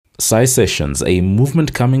Sai Sessions, a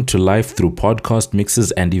movement coming to life through podcast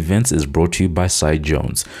mixes and events, is brought to you by Sai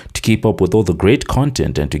Jones. To keep up with all the great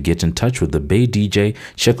content and to get in touch with the Bay DJ,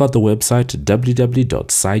 check out the website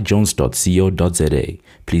www.saijones.co.za.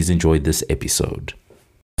 Please enjoy this episode.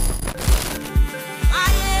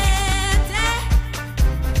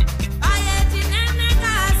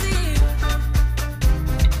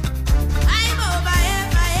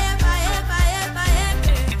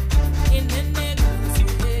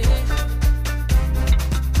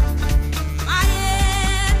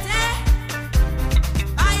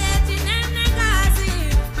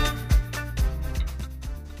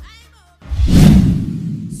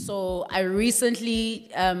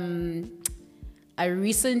 I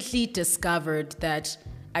recently discovered that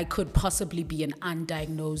I could possibly be an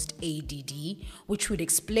undiagnosed ADD, which would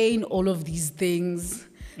explain all of these things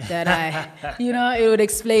that it would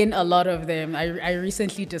explain a lot of them. I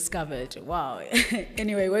recently discovered. Wow.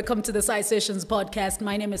 Anyway, welcome to the Sai Sessions podcast.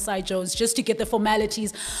 My name is Sai Jones, just to get the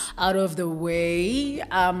formalities out of the way.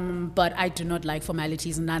 But I do not like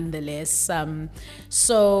formalities nonetheless.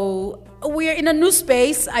 So we're in a new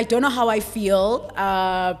space. I don't know how I feel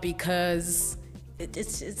because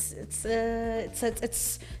it's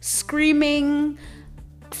screaming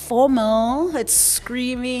formal. It's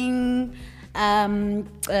screaming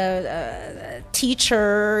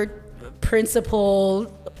teacher,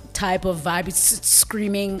 principal type of vibe. It's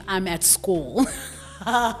screaming, I'm at school.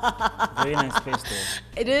 Very nice space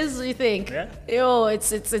though. It is, you think? Yeah. Yo,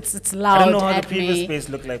 it's loud. I don't know how at the previous me. space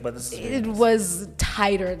looked like, but this is It nice. was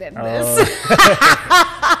tighter than this.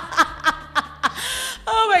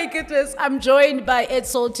 Oh my goodness. I'm joined by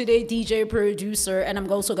Edsol today, DJ, producer, and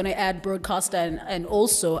I'm also going to add broadcaster. And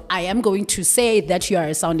also, I am going to say that you are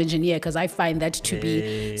a sound engineer because I find that to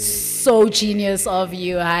be so genius of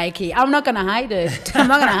you, Heike. I'm not going to hide it.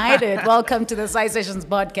 Welcome to the Sai Sessions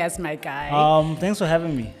podcast, my guy. Thanks for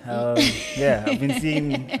having me. Yeah, I've been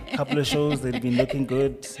seeing a couple of shows that have been looking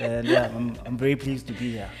good, and yeah, I'm very pleased to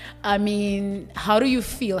be here. I mean, how do you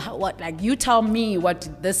feel? You tell me what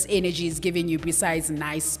this energy is giving you besides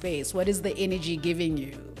nice space. What is the energy giving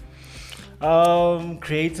you?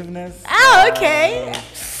 Creativeness. Oh, okay.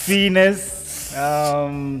 Freeness. Yeah,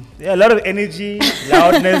 a lot of energy,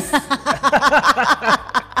 loudness.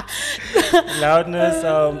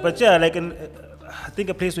 But yeah, I think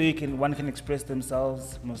a place where one can express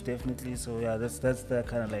themselves, most definitely. So yeah, that's the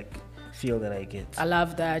kind of feel that I get. I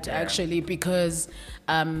love that actually because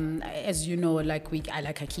as you know, I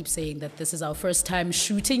keep saying that this is our first time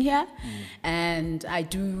shooting here, and I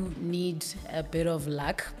do need a bit of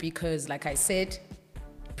luck because, like I said,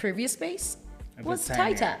 previous space was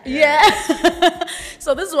tighter. Yeah.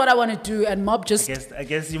 So this is what I want to do, and Mob just. I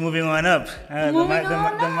guess you're moving on up. The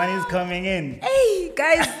money's coming in. Hey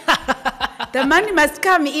guys. The money must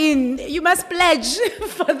come in. You must pledge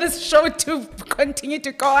for this show to continue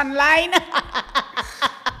to go online.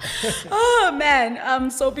 Oh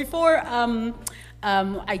man. So before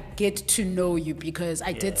I get to know you, because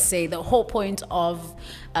I did say the whole point of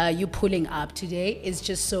you pulling up today is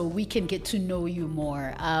just so we can get to know you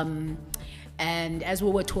more. And as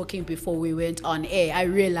we were talking before we went on air, I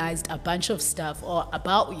realized a bunch of stuff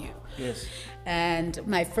about you. Yes. And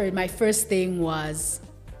my first thing was,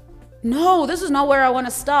 no, this is not where I want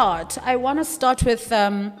to start. I want to start with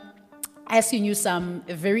asking you some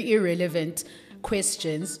very irrelevant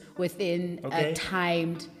questions within a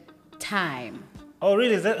timed time. Oh,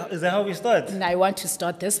 really? Is that how we start? And I want to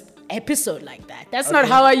start this episode like that. That's not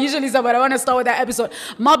how I usually start, but I want to start with that episode.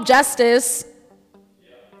 Mob Justice,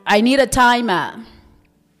 I need a timer.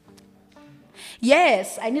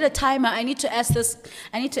 Yes, I need a timer. I need to ask this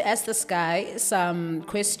guy some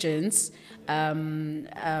questions. Some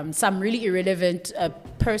really irrelevant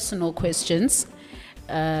personal questions,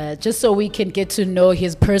 just so we can get to know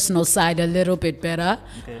his personal side a little bit better.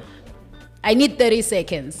 Okay. I need 30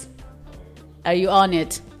 seconds. Are you on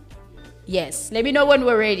it? Yes. Let me know when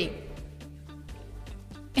we're ready.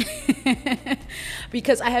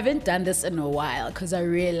 Because I haven't done this in a while, because I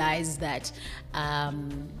realized that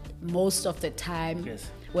most of the time,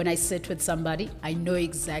 when I sit with somebody, I know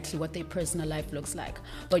exactly what their personal life looks like.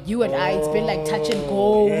 But you and I, it's been like touch and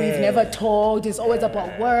go. Yeah. We've never talked. It's always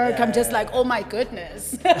about work. Yeah. I'm just like, oh my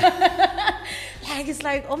goodness. It's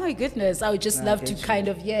like, oh my goodness. I would just love to kind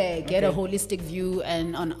of get a holistic view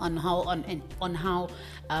and on how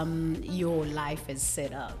your life is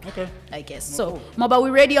set up. Okay. I guess. So, Mob, are we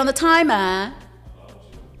ready on the timer?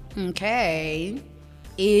 Okay.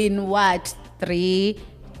 In what? 3,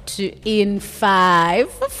 2, in 5,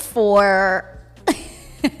 4.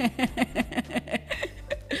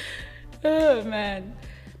 Oh man.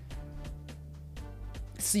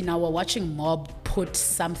 See, now we're watching Mob put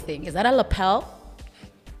something. Is that a lapel?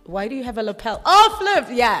 Why do you have a lapel? Oh, flip.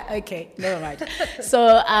 Yeah. Okay. Never mind. So,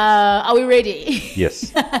 are we ready?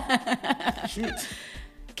 Yes. Shoot.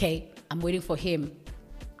 Okay. I'm waiting for him.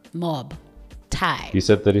 Mob. Time. You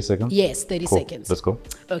said 30 seconds? Yes, 30 Cool. seconds. Let's go.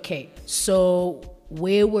 Okay. So,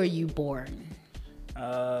 where were you born?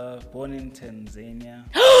 Born in Tanzania.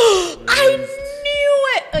 I knew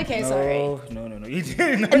it. Okay, sorry. No. You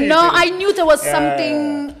didn't. No, I knew there was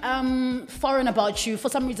something foreign about you. For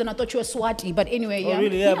some reason, I thought you were Swati. But anyway, yeah. Oh,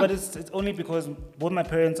 really? Yeah, but it's only because both my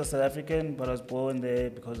parents are South African, but I was born there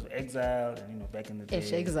because of exile and, back in the day.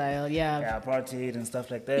 It's exile, yeah. Yeah, apartheid and stuff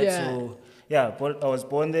like that. Yeah. So, yeah, I was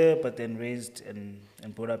born there, but then raised and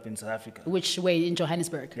brought up in South Africa. Which way? In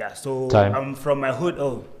Johannesburg? Yeah, so Time. I'm from my hood.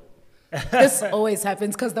 Oh. This always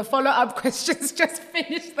happens because the follow-up questions just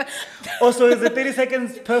finished. Also, is it 30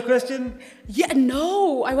 seconds per question? Yeah,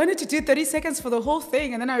 no. I wanted to do 30 seconds for the whole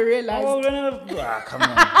thing, and then I realized. Oh, come on.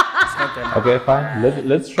 It's not gonna Okay, fine.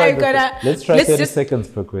 Let's try. Let's try 30 seconds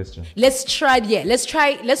per question. Let's try 30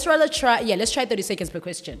 seconds per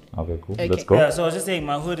question. Okay, cool. Okay. Let's go. Yeah, so I was just saying,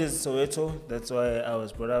 my hood is Soweto. That's why I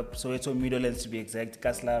was brought up. Soweto, Meadowlands to be exact.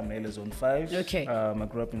 Kasla, Mele, Zone 5. Okay. I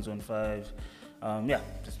grew up in Zone 5. Yeah,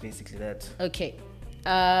 just basically that. Okay.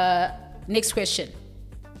 Next question.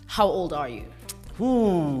 How old are you?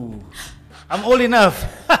 Ooh, I'm old enough.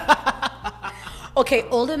 Okay,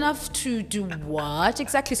 old enough to do what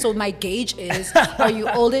exactly? So my gauge is: are you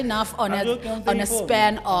old enough on I'm joking, I'm a 34,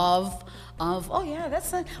 span of? Oh yeah,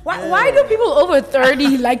 that's why do people over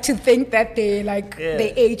 30 like to think that their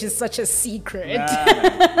age is such a secret?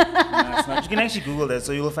 Nah, it's not. You can actually Google that,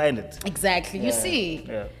 so you will find it. Exactly. You see,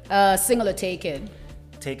 Yeah. single or taken?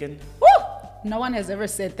 Taken. Woo! No one has ever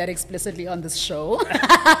said that explicitly on this show.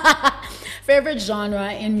 Favorite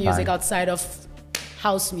genre in music Fine. outside of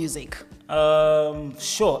house music?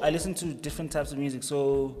 Sure. I listen to different types of music.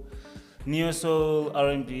 So, neo soul,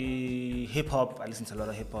 R&B, hip hop. I listen to a lot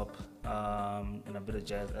of hip hop, and a bit of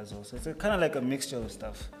jazz as well. So it's kind of like a mixture of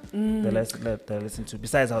stuff that I listen to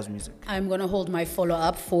besides house music. I'm gonna hold my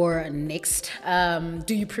follow-up for next.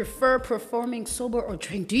 Do you prefer performing sober or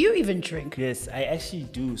drink? Do you even drink? Yes, I actually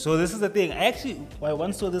do. So this is the thing. I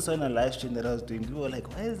once saw this on a live stream that I was doing. People were like,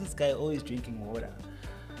 "Why is this guy always drinking water?"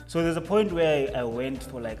 So there's a point where I went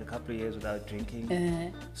for like a couple of years without drinking.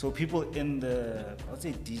 So people in the, I'd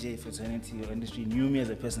say DJ fraternity or industry knew me as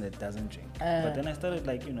a person that doesn't drink. But then I started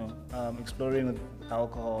exploring with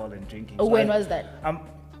alcohol and drinking. Oh, So when was that? I'm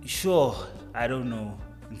sure, I don't know,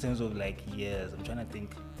 in terms of like years. I'm trying to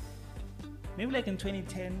think. Maybe like in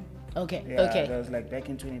 2010. Okay. Yeah, Okay. there was like back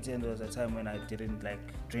in 2010, there was a time when I didn't like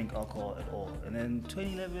drink alcohol at all. And then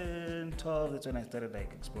 2011, 12, that's when I started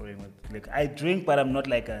like exploring with, like, I drink, but I'm not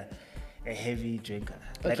like a heavy drinker.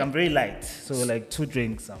 Like Okay. I'm very light. So like 2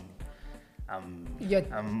 drinks, You're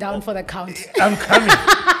down for the count. I'm coming.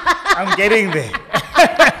 I'm getting there.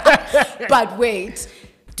 But wait,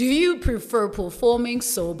 do you prefer performing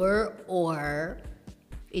sober or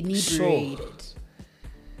inebriated?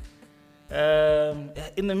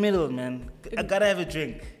 In the middle, man. I gotta have a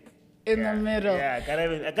drink. In the middle. Yeah, I gotta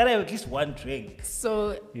have at least 1 drink.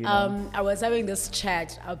 So You know. I was having this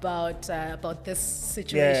chat about this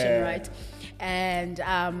situation, Yeah. right? And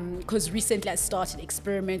because recently I started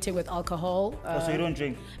experimenting with alcohol. So you don't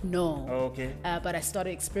drink? No. Oh, okay. But I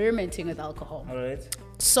started experimenting with alcohol. All right.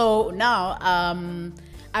 So now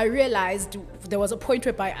I realized there was a point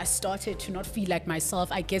whereby I started to not feel like myself.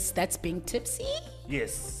 I guess that's being tipsy.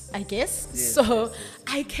 Yes. I guess. Yes, So yes, yes.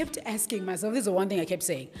 I kept asking myself, this is the one thing I kept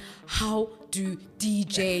saying, how do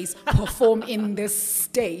DJs perform in this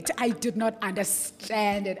state? I did not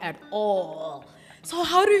understand it at all. So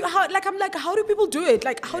how do people do it?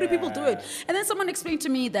 Like, how do people do it? And then someone explained to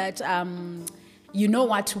me that, you know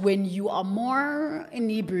what, when you are more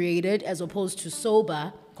inebriated as opposed to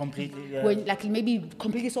sober, Completely, yeah. when like maybe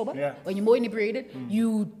completely sober, Yeah. when you're more inebriated,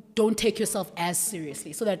 you don't take yourself as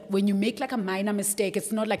seriously. So that when you make like a minor mistake,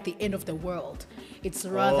 it's not like the end of the world. It's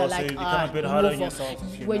rather so like you become a bit harder on move on. yourself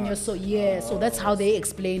if you're When you're not. so that's how they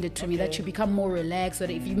explained it to me, that Okay. you become more relaxed, so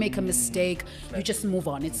that if you make a mistake, you just move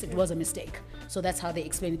on. It was a mistake. So that's how they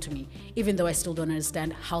explained it to me, even though I still don't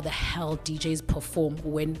understand how the hell DJs perform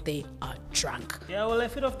when they are drunk. Yeah, well, I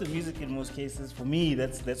fed off the music in most cases. For me,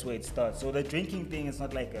 that's where it starts. So the drinking thing is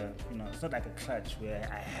not like it's not like a crutch where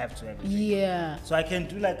I have to have a drink. Yeah. So I can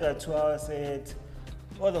do like a 2-hour set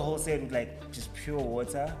or the whole set with like just pure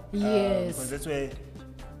water. Yes. Because that's where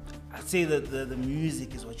I'd say that the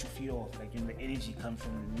music is what you feel off. Like, the energy comes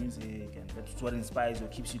from the music, and that's what inspires you,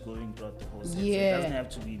 keeps you going throughout the whole set. So Yeah. it doesn't have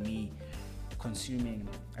to be me consuming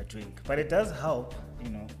a drink. But it does help,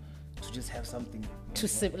 to just have something To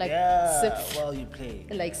sip, like yeah, sip, while you play.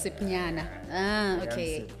 like sipnyana. Ah,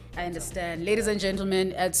 okay. sip. I understand. Ladies and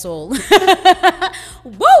gentlemen, at Soul. Woo!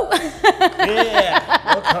 Yeah,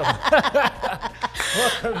 welcome.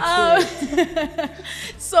 Welcome to it.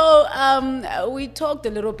 So we talked a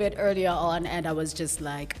little bit earlier on, and I was just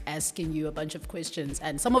like asking you a bunch of questions,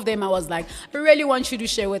 and some of them I was like, I really want you to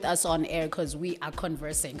share with us on air because we are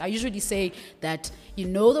conversing. I usually say that, you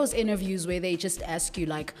know, those interviews where they just ask you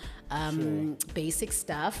like basic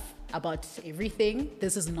stuff about everything.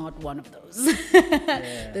 This is not one of those.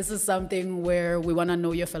 This is something where we want to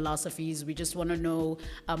know your philosophies. We just want to know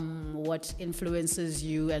what influences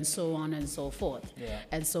you and so on and so forth.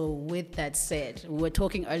 And so with that said, we were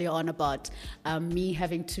talking earlier on about me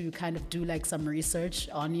having to kind of do like some research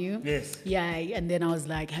on you. Yes. Yeah, and then I was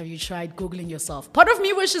like, have you tried Googling yourself? Part of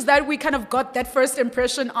me wishes that we kind of got that first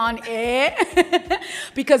impression on air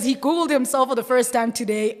because he Googled himself for the first time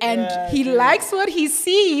today and he likes what he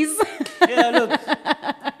sees. Yeah, look,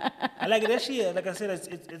 I like it. Actually, like I said,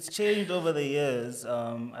 it's changed over the years.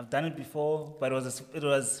 I've done it before, but it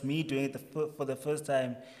was me doing it for the first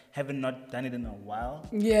time, having not done it in a while.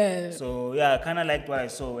 Yeah. So yeah, I kind of liked what I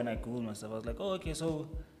saw when I Googled myself. I was like, oh, okay, so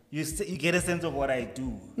you get a sense of what I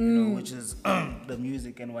do, you know, which is the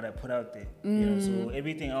music and what I put out there. You know, so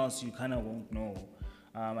everything else you kind of won't know.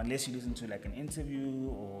 Unless you listen to like an interview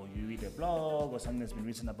or you read a blog or something that's been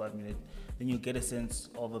written about me, then you get a sense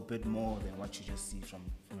of a bit more than what you just see from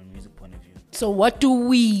a music point of view. So what do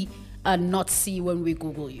we not see when we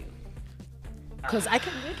Google you? Because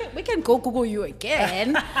we can go Google you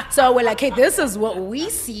again. So we're like, hey, this is what we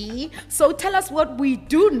see. So tell us what we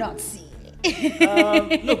do not see.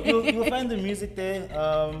 Look, you'll find the music there.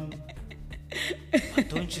 What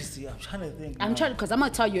don't you see? I'm trying to think. Because I'm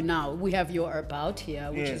gonna tell you now. We have your About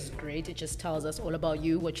here, which is great. It just tells us all about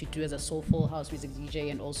you, what you do as a soulful house music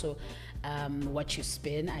DJ, and also what you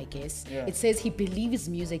spin, I guess. Yeah. It says he believes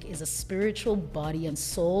music is a spiritual body and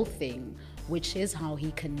soul thing, which is how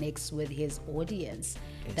he connects with his audience.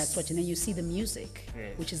 Yes. That's what, and then you see the music,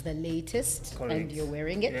 which is the latest, Correct. and you're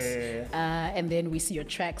wearing it. And then we see your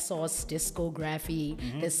track source, discography.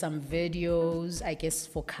 There's some videos, I guess,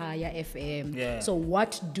 for Kaya FM. Yeah. So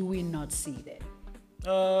what do we not see there?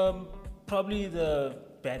 Probably the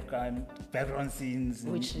background scenes,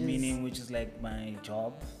 Which which is like my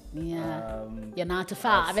job. Yeah. You're 9 to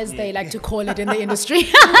 5, as yeah. they like to call it in the industry.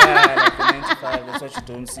 Yeah, like the 9 to 5, that's what you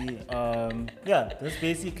don't see. Yeah, that's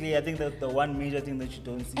basically, I think, the one major thing that you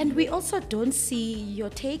don't see. And we also don't see your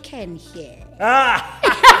Taken here.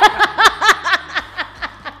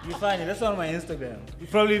 You find it, that's on my Instagram.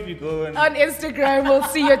 Probably if you go On Instagram, we'll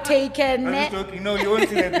see your Taken. I'm just joking. No, you won't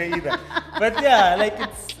see that there either. But yeah, like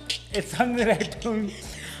it's something that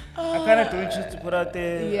I kind of don't choose to put out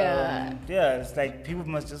there. Yeah. It's like people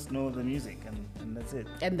must just know the music and that's it.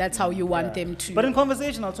 And that's how you want them to. But in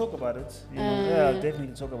conversation, I'll talk about it. You know, yeah, I'll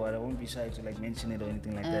definitely talk about it. I won't be shy to like mention it or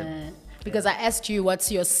anything like that. Because I asked you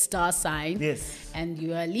what's your star sign. Yes. And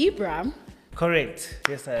you are Libra. Correct.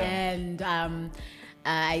 Yes, I am. And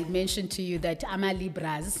I mentioned to you that Ama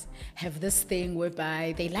Libras have this thing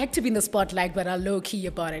whereby they like to be in the spotlight but are low-key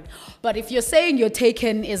about it. But if you're saying your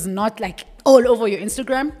Taken is not like all over your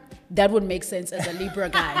Instagram, that would make sense as a Libra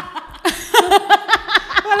guy.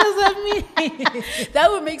 What does that mean? That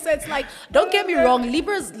would make sense. Like, don't get me wrong,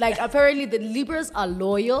 Libras, like, apparently the Libras are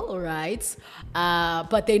loyal, right?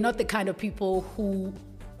 But they're not the kind of people who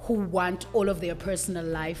want all of their personal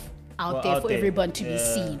life out there for everyone to be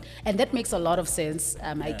seen. And that makes a lot of sense,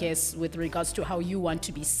 I guess, with regards to how you want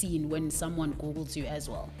to be seen when someone Googles you as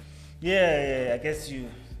well. Yeah, I guess you're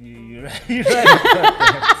right about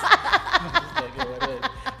that.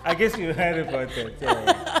 I guess you're right about that.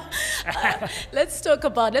 Yeah. Let's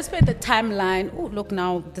paint the timeline. Oh, look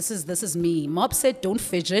now, this is me. Mob said don't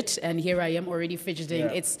fidget, and here I am already fidgeting.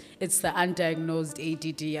 Yeah. It's the undiagnosed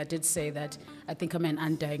ADD. I did say that. I think I'm an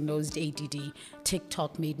undiagnosed ADD.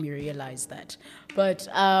 TikTok made me realize that. But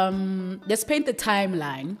let's paint the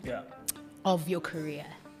timeline of your career.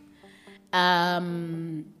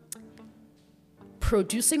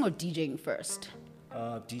 Producing or DJing first?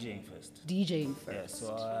 DJing first. DJing first. Yeah,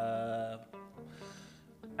 so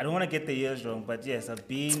I don't want to get the years wrong, but yes, I've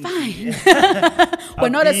been. It's fine. We're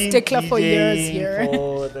not a stickler for years here.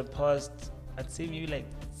 For the past, I'd say maybe like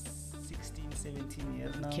 16, 17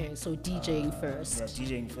 years now. Okay, so DJing first. Yeah,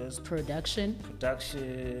 DJing first. Production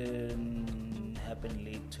happened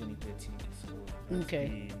late 2013. So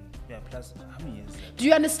okay. Plus how many years? Do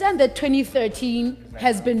you understand that 2013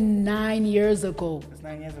 has been 9 years ago? It's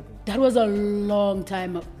 9 years ago. That was a long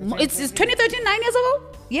time. Is 2013 9 years ago?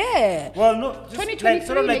 Yeah. Well, no. 2023 like,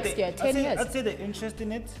 sort of like next year, 10 years. I'd say the interest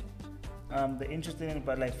in it the interest in it,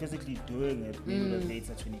 but like physically doing it, maybe it was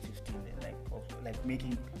later 2015.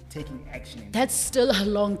 Then, taking action. That's still a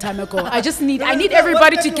long time ago. I need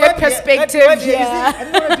everybody to get perspective. I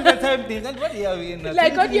didn't want to do that time thing. What year are we in?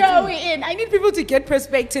 What year are we in? I need people to get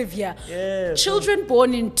perspective here. Yeah. Children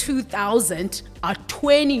born in 2000 are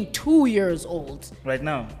 22 years old. Right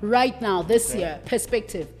now, this year.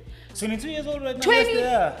 Perspective. 22 years old right now. 20.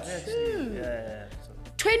 Yes, they are.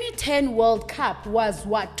 2010 World Cup was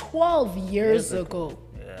 12 years ago.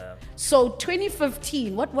 Yeah. So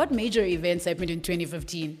 2015, what major events happened in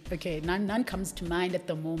 2015? Okay, none comes to mind at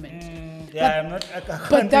the moment.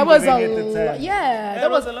 But that was that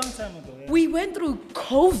was a long time ago. Yeah. We went through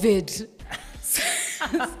COVID.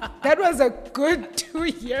 That was a good 2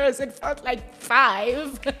 years. It felt like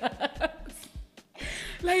 5.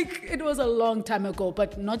 Like, it was a long time ago,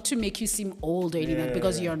 but not to make you seem old or anything,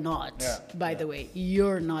 because you're not. By the way,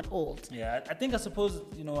 you're not old. Yeah, I suppose,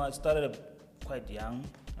 I started quite young.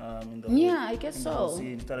 In the I guess so. Whole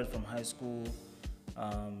scene. Started from high school,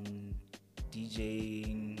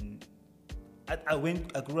 DJing.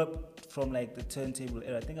 I grew up from like the turntable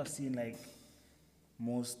era. I think I've seen like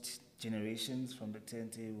most generations from the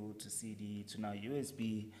turntable to CD to now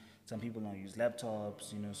USB. Some people now use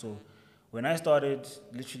laptops, so when I started,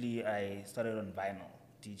 literally I started on vinyl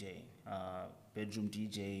DJ, bedroom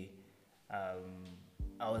DJ.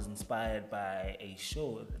 I was inspired by a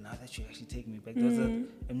show. Now that you actually take me back, there was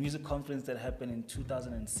a music conference that happened in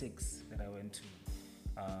 2006 that I went to.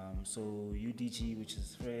 So UDG, which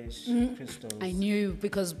is Fresh, Crystals. I knew,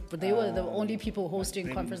 because they were the only people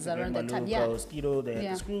hosting conferences around that time. Yeah. Skido, they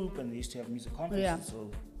had this group, and they used to have music conferences.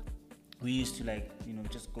 So we used to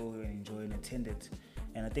just go and enjoy and attend it.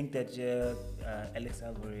 And I think that year, Alex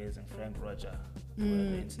Alvarez and Frank Roger were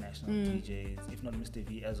the international DJs, if not Mr.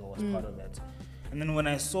 V as well was part of that. And then when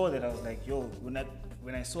I saw that, I was like, yo,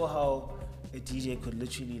 when I saw how a DJ could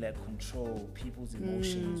literally like control people's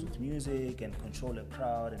emotions with music and control a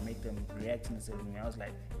crowd and make them react in a certain way, I was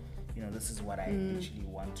like, this is what I literally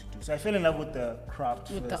want to do. So I fell in love with the craft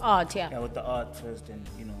first. With the art, Yeah, with the art first, and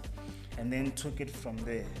then took it from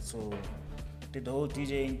there. So did the whole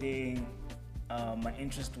DJing thing. My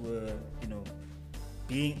interests were,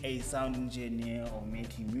 being a sound engineer or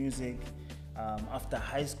making music. After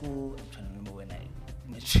high school, I'm trying to remember when I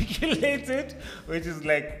matriculated, which is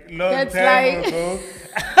like long time ago.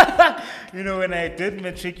 When I did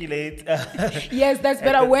matriculate. Yes, that's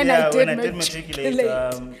better. When I did matriculate,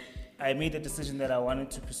 I made the decision that I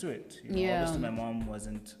wanted to pursue it. Obviously, my mom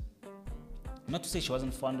wasn't. Not to say she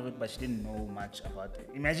wasn't fond of it, but she didn't know much about it.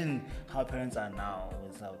 Imagine how parents are now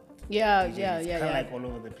without. It's kind of like all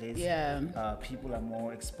over the place. People are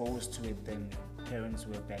more exposed to it than parents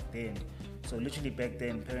were back then. So literally back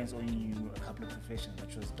then, parents only knew a couple of professions,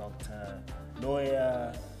 which was doctor,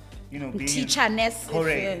 lawyer, being teacher, nurse.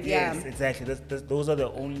 Correct. Yes, exactly. Those are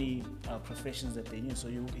the only professions that they knew. So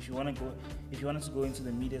if you wanted to go into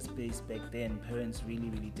the media space back then, parents really,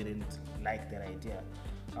 really didn't like that idea.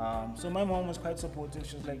 So my mom was quite supportive.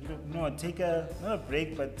 She was like, take not a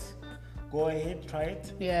break, but go ahead, try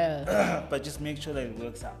it. Yeah. But just make sure that it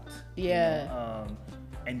works out. Yeah.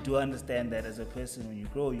 And do understand that as a person, when you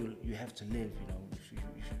grow, you have to live.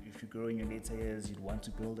 If you grow in your later years, you'd want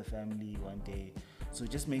to build a family one day. So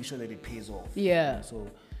just make sure that it pays off. Yeah. So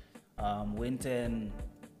I went to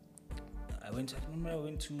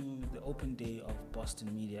the open day of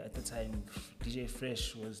Boston Media. At the time, DJ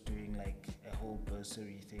Fresh was doing like a whole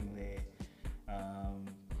bursary thing there,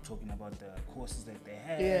 talking about the courses that they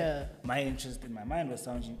had. Yeah. My interest in my mind was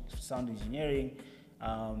sound engineering,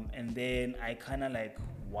 and then I kind of like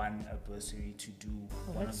won a bursary to do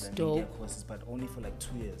one of the media courses, but only for like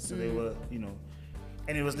 2 years. So they were,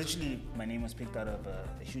 and it was literally, my name was picked out of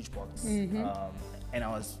a huge box, and I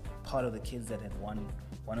was part of the kids that had won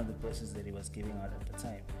one of the bursaries that he was giving out at the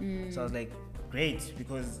time. So I was like, great,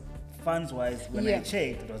 because funds-wise, when I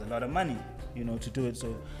checked, it was a lot of money, to do it.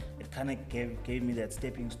 So it kind of gave me that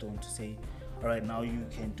stepping stone to say, all right, now you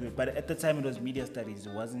can do it. But at the time, it was media studies.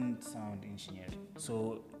 It wasn't sound engineering.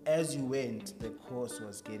 So as you went, the course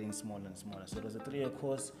was getting smaller and smaller. So it was a 3-year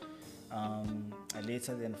course. I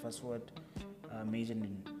later then, fast forward,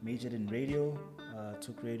 majored in radio,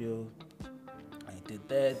 took radio. I did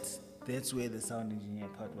that. That's where the sound engineer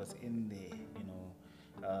part was in there,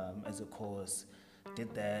 as a course.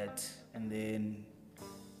 Did that, and then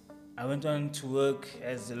I went on to work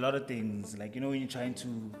as a lot of things, like, when you're trying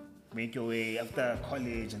to make your way after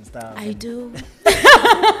college and stuff. I do.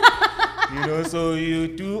 So you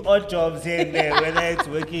do odd jobs here and there, whether it's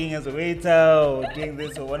working as a waiter or doing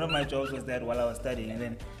this. So one of my jobs was that while I was studying, and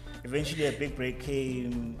then eventually a big break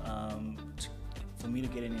came. for me to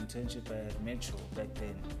get an internship at Metro back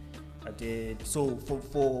then. I did so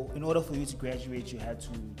for in order for you to graduate, you had to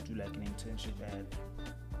do like an internship at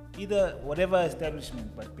either whatever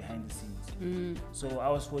establishment, but behind the scenes. So I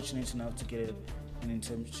was fortunate enough to get an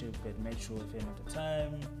internship at Metro FM at the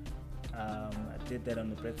time. I did that on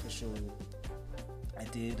the breakfast show. I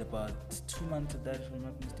did about 2 months of that, if I'm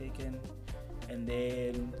not mistaken, and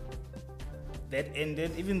then that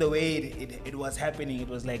ended. Even the way it was happening, it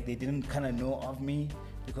was like they didn't kind of know of me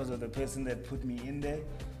because of the person that put me in there.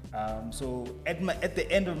 So at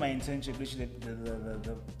the end of my internship, literally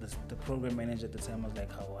the program manager at the time was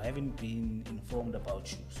like, "Oh, I haven't been informed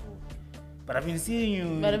about you, so but I've been seeing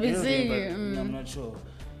you. But I've been seeing you. I'm not sure."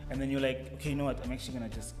 And then you're like, "Okay, you know what? I'm actually gonna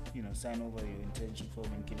just sign over your internship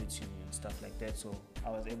form and give it to you and stuff like that." So I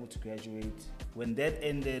was able to graduate. When that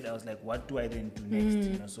ended, I was like, "What do I then do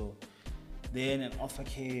next?" So then an offer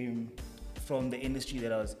came from the industry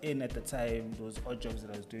that I was in at the time, those odd jobs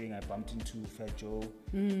that I was doing. I bumped into Fat Joe,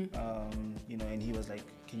 and he was like,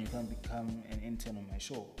 "Can you come become an intern on my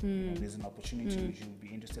show? There's an opportunity. Would you be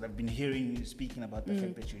interested? I've been hearing you speaking about the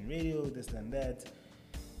fact that you're in radio, this and that.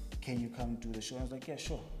 Can you come do the show?" I was like, "Yeah,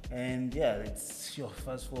 sure." And yeah, it's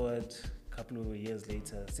fast forward a couple of years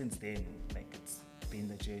later. Since then, like it's been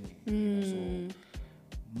the journey. So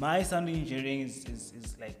my sound engineering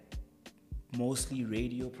is like mostly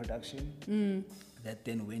radio production that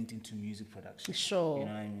then went into music production. Sure. You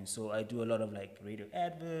know what I mean? So I do a lot of like radio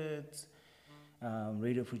adverts,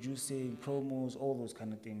 radio producing, promos, all those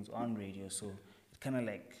kind of things on radio. So it kind of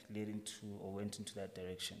like led into or went into that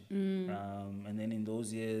direction. And then in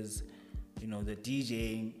those years, the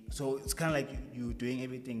DJing, so it's kind of like you doing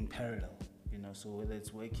everything parallel, so whether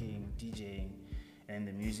it's working, DJing, and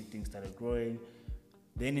the music thing started growing.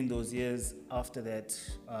 Then in those years after that,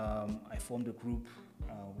 I formed a group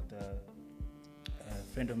with a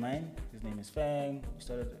friend of mine. His name is Fang. We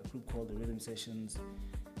started a group called the Rhythm Sessions.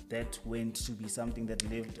 That went to be something that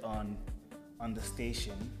lived on the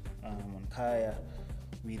station, on Kaya.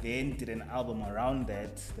 We then did an album around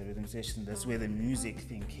that, the Rhythm Sessions. That's where the music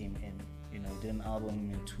thing came in. We did an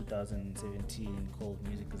album in 2017 called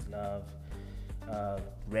Music is Love.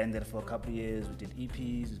 Ran that for a couple of years. We did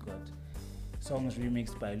EPs. We got songs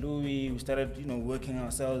remixed by Louis. We started, working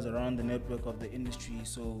ourselves around the network of the industry.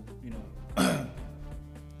 So,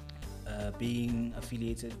 being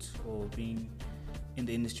affiliated or being in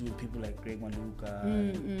the industry with people like Greg Maluka,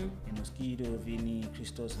 Mosquito, Vinny,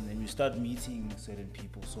 Christos, and then you start meeting certain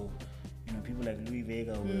people. So, people like Louis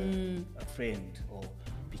Vega were a friend or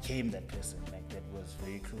became that person, like that was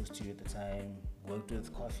very close to you at the time. Worked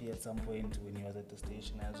with Coffee at some point when he was at the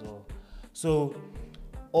station as well. So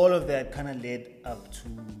all of that kind of led up to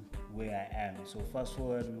where I am. So fast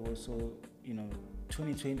forward, we also,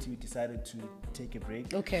 2020, we decided to take a break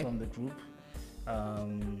from the group.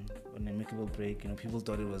 An amicable break. People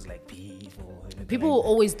thought it was like beef or anything. People like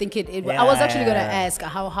always think it. I was actually going to ask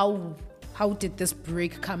how did this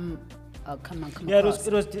break come across?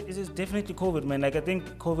 It was definitely COVID, man. Like I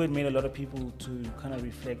think COVID made a lot of people to kind of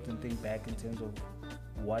reflect and think back in terms of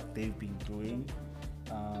what they've been doing.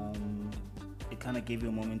 It kind of gave you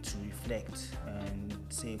a moment to reflect and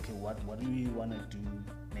say, okay, what do we want to do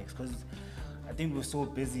next? Because I think we're so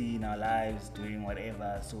busy in our lives doing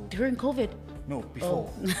whatever. So during COVID? No, before.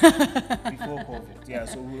 Before COVID. Yeah,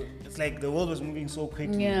 so it's like the world was moving so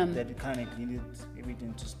quickly that it kind of needed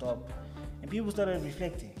everything to stop. And people started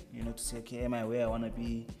reflecting, to say, okay, am I where I want to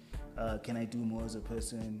be? Can I do more as a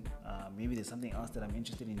person? Maybe there's something else that I'm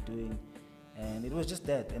interested in doing. And it was just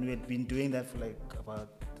that. And we had been doing that for like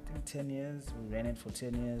about 10 years. We ran it for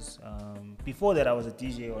 10 years. Before that, I was a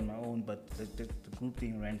DJ on my own, but the group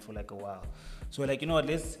thing ran for like a while. So like,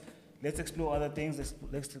 let's explore other things.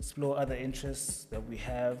 Let's explore other interests that we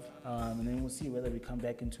have, and then we'll see whether we come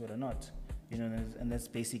back into it or not. And that's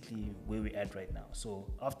basically where we're at right now. So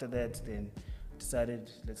after that, then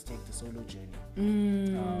decided let's take the solo journey.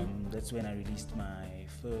 That's when I released my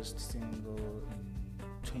first single in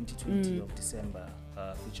 2020 of December,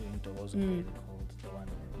 featuring Dogozo Baby called The One.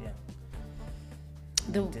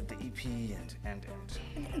 Did the EP and.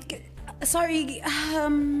 Sorry,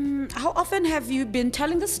 how often have you been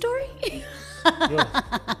telling the story? Yo,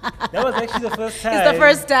 that was actually the first time. It's the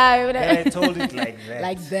first time. That I told it like that.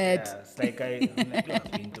 Like that. Yeah, it's like I've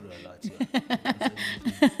been through a lot here.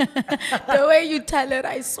 The way you tell it,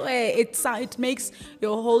 I swear, it makes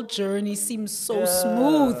your whole journey seem so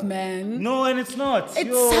smooth, man. No, and it's not.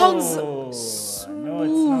 It sounds smooth.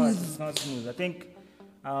 No, it's not smooth. I think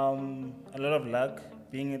a lot of luck,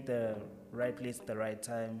 being at the right place at the right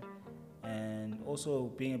time, and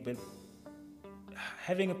also being a bit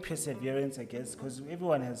having a perseverance, I guess, because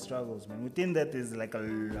everyone has struggles, man. Within that, there's like a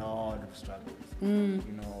lot of struggles. You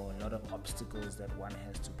know, a lot of obstacles that one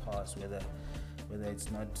has to pass, whether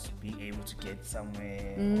it's not being able to get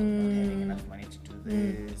somewhere or not having enough money to do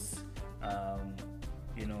this.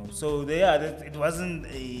 You know, so it wasn't a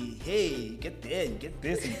hey, get there and get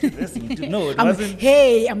this and do this and do. No, it wasn't.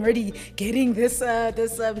 Hey, I'm already getting this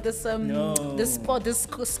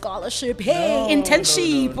scholarship. Hey,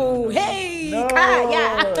 internship. No. Hey, No,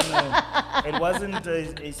 yeah. no. It wasn't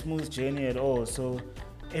a smooth journey at all. So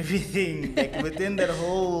everything like within that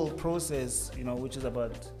whole process, you know, which is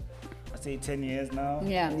about I'd say 10 years now.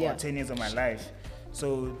 Yeah. 10 years of my life.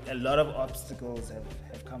 So a lot of obstacles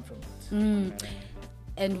have come from it. You know what I mean?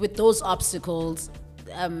 And with those obstacles,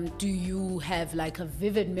 do you have like a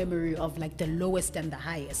vivid memory of like the lowest and the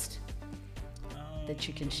highest that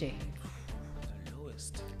you can share?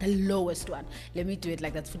 The lowest one. Let me do it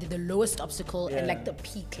like that. For the lowest obstacle and like the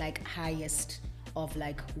peak, like highest of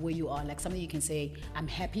like where you are. Like something you can say, I'm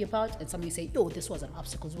happy about, and something you say, yo, this was an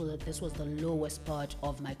obstacle. This was the lowest part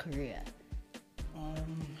of my career.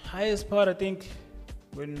 Highest part, I think,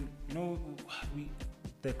 when, you know,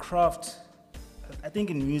 the craft, I think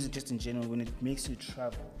in music just in general, when it makes you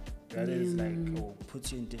travel, that is like, or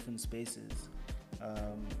puts you in different spaces,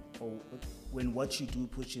 or when what you do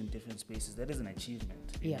puts you in different spaces, that is an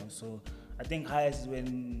achievement. You know? So I think highest is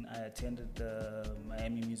when I attended the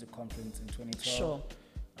Miami Music Conference in 2012. Sure.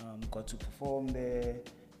 Got to perform there.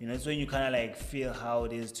 You know, it's when you kind of like feel how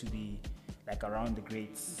it is to be like around the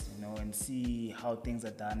greats, you know, and see how things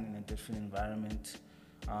are done in a different environment.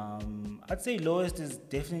 I'd say lowest is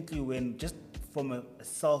definitely when, just from a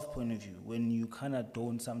self point of view, when you kind of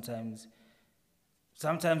don't sometimes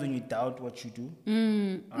when you doubt what you do,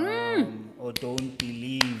 or don't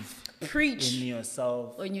believe in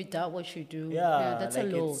yourself. When you doubt what you do. Yeah, that's like a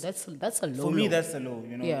low. That's a low. For me, that's a low,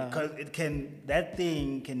 you know, Yeah. because that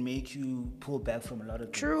thing can make you pull back from a lot of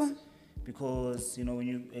things. True. Because, you know, when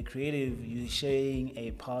you're a creative, you're sharing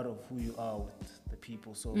a part of who you are with the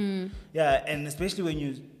people. So, yeah, and especially when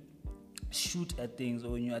you shoot at things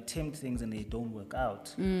or when you attempt things and they don't work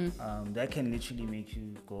out, that can literally make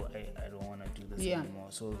you go, I don't want to do this anymore.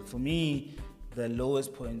 So for me, the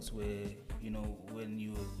lowest points were, you know, when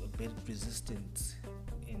you're a bit resistant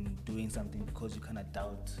in doing something because you kind of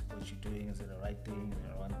doubt what you're doing. Is it the right thing,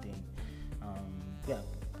 the wrong thing?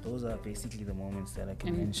 Those are basically the moments that I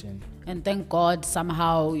can mention. And thank God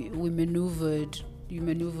somehow you maneuvered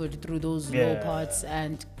through those low parts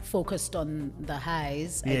and focused on the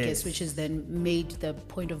highs, I guess, which is then made the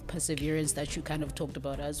point of perseverance that you kind of talked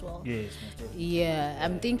about as well. Yes,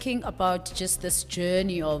 I'm thinking about just this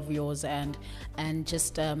journey of yours and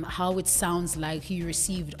just how it sounds like you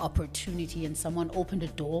received opportunity and someone opened a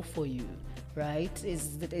door for you. Right?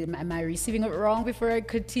 Am I receiving it wrong before I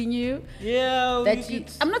continue? Yeah.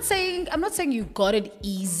 I'm not saying you got it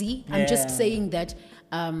easy. I'm just saying that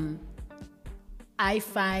I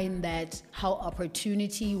find that how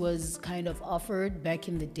opportunity was kind of offered back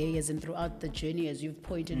in the day, as in throughout the journey, as you've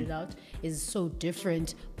pointed it out, is so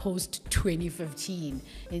different post 2015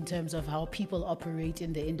 in terms of how people operate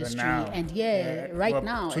in the industry. And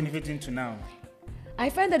now 2015 to now. I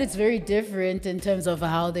find that it's very different in terms of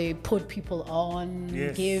how they put people on,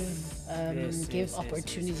 give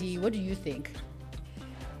opportunity. What do you think?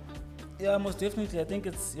 Yeah, most definitely. I think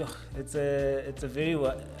it's a very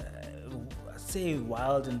say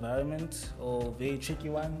wild environment or very tricky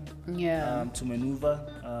one. To maneuver.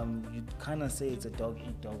 You'd kind of say it's a dog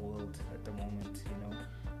eat dog world at the moment. You know,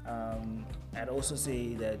 I'd also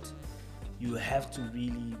say that you have to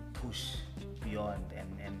really push beyond,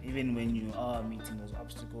 and even when you are meeting those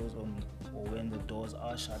obstacles or when the doors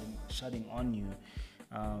are shutting on you,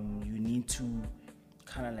 you need to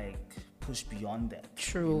kind of like push beyond that.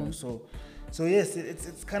 True. You know? So yes,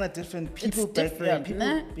 it's kind of different. People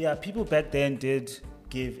back then did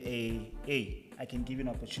give I can give you an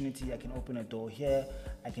opportunity, I can open a door here,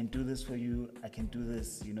 I can do this for you, I can do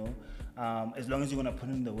this, you know, as long as you're gonna put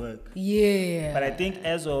in the work. Yeah. But I think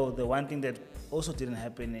as well, the one thing that also didn't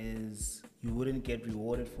happen is you wouldn't get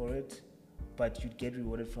rewarded for it, but you'd get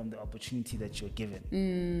rewarded from the opportunity that you're given.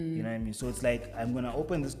 You know what I mean? So it's like, I'm gonna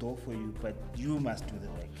open this door for you, but you must do the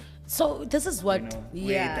work. So this is what,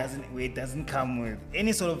 you know, where it doesn't come with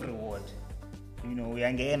any sort of reward. You know,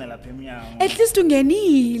 at least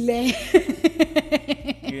ungenile.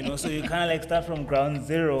 You know, so you kind of like start from ground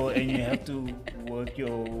zero and you have to work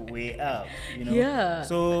your way up. You know. Yeah.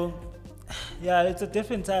 So, yeah, it's a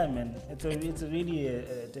different time, man. It's really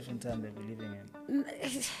a different time that we're living in.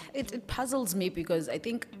 It puzzles me because I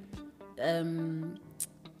think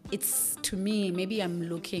it's, to me, maybe I'm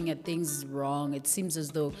looking at things wrong. It seems as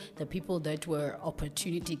though the people that were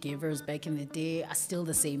opportunity givers back in the day are still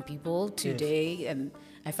the same people today, and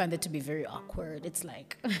I find that to be very awkward. It's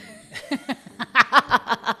like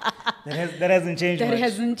that hasn't changed much. That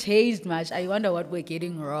hasn't changed much. I wonder what we're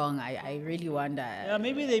getting wrong. I really wonder. Yeah,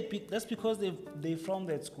 maybe that's because they from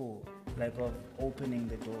that school, like of opening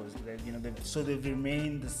the doors. Like, you know, so they've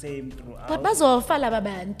remained the same throughout. But bazofa laba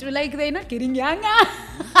bantu, like they're not getting younger.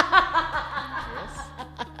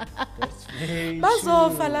 That's very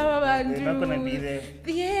Bazofa true. laba bantu. They're not gonna be there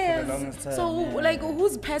for the longest time. So, like,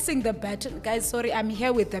 who's passing the baton? Guys, sorry, I'm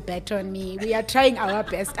here with the baton. We are trying our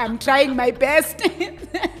best. I'm trying my best.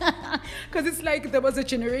 Because it's like there was a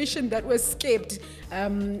generation that was skipped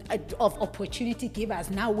of opportunity givers.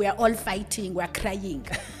 Now we're all fighting. We're crying.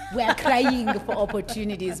 We're crying for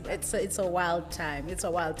opportunities. It's a wild time. It's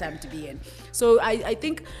a wild time to be in. So I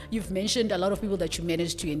think you've mentioned a lot of people that you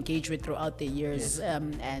managed to engage with throughout the years.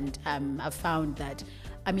 And I've found that,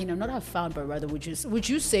 I mean, not have found, but rather would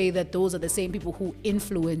you say that those are the same people who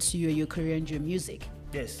influence you, your career and your music?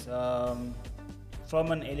 Yes. From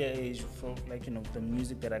an earlier age, from, like, you know, the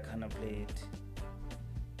music that I kind of played,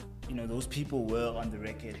 you know, those people were on the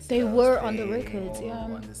records. They were on the records, or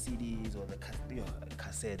on the CDs or the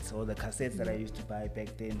cassettes, or the cassettes that I used to buy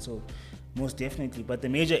back then. So most definitely, but the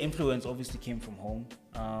major influence obviously came from home,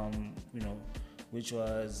 you know, which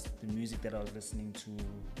was the music that I was listening to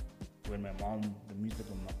when the music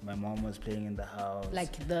that my mom was playing in the house.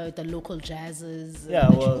 Like the local jazzes. Yeah,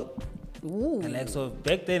 well, Ooh. and like, so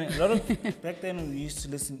back then we used to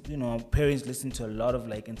listen, you know, our parents listened to a lot of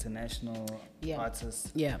like international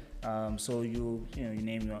artists. Yeah. So you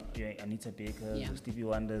name your Anita Baker, Stevie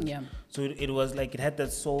Wonders. Yeah. So it was like, it had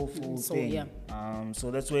that soulful thing. Yeah.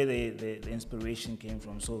 So that's where the inspiration came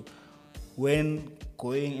from. So when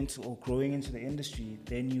growing into the industry,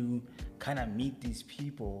 then you kind of meet these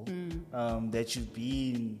people that you've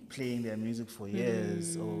been playing their music for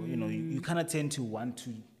years, or you know, you kind of tend to want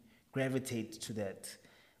to gravitate to that.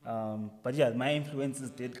 But yeah, my influences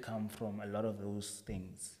did come from a lot of those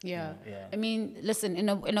things. Yeah. Yeah. I mean, listen, in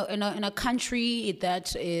a country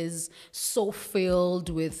that is so filled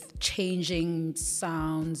with changing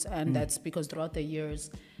sounds, and that's because throughout the years,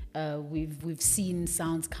 we've seen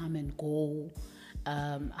sounds come and go.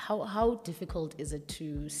 How difficult is it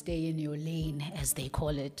to stay in your lane, as they call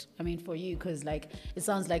it? I mean, for you, because like it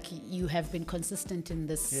sounds like you have been consistent in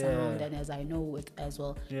this sound, and as I know it as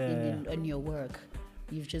well in your work,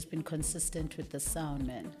 you've just been consistent with the sound,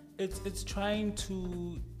 man. It's trying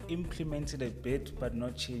to implement it a bit, but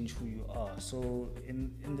not change who you are. So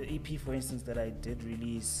in the EP, for instance, that I did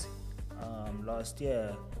release last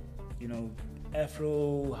year, you know,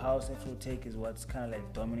 Afro house, Afro tech is what's kind of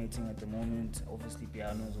like dominating at the moment. Obviously,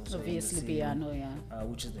 piano is also Obviously, piano, yeah.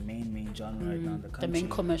 which is the main genre right now in the country. The main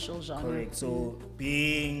commercial genre. Correct. So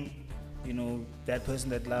being, you know, that person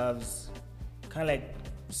that loves kind of like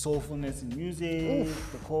soulfulness in music,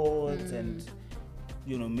 the chords, and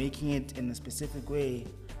you know, making it in a specific way,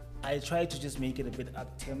 I try to just make it a bit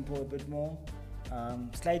up tempo, a bit more,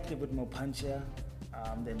 slightly a bit more punchier.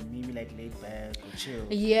 Then maybe like laid back or chill.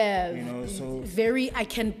 Yeah. You know, so very, I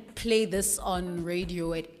can play this on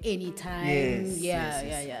radio at any time. Yes.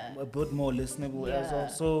 A bit more listenable as well.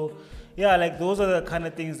 So yeah, like those are the kind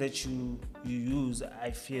of things that you use, I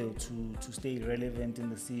feel, to stay relevant in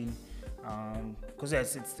the scene. Because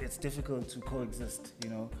yes, it's difficult to coexist, you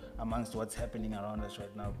know, amongst what's happening around us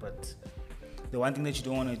right now. But the one thing that you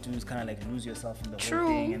don't want to do is kind of like lose yourself in the whole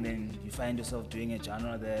thing, and then you find yourself doing a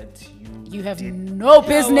genre that you have no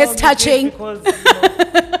business touching. You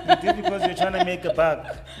did because you're trying to make a buck.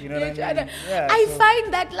 You know what I mean? Yeah, I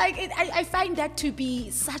find that I find that to be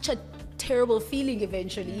such a terrible feeling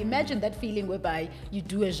eventually. Imagine that feeling whereby you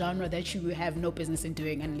do a genre that you have no business in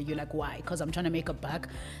doing, and you're like, why? Because I'm trying to make a buck.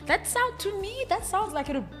 That sounds like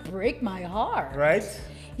it'll break my heart. Right?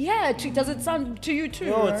 Yeah, does it sound to you too?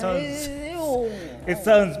 No, it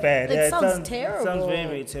sounds bad. It sounds terrible. It sounds very,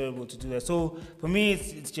 very terrible to do that. So for me,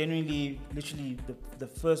 it's genuinely, literally, the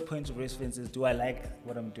first point of reference is, do I like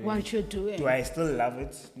what I'm doing? What you're doing? Do I still love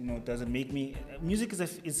it? You know, does it make me? Music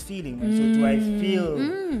is feeling. Right? So do I feel?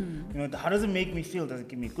 You know, how does it make me feel? Does it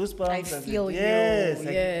give me goosebumps? I feel you. Yes.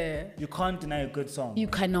 Like, yeah. You can't deny a good song. You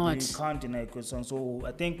cannot. You can't deny a good song. So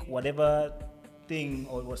I think whatever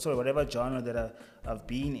genre that I've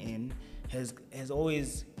been in has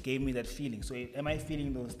always gave me that feeling. So am I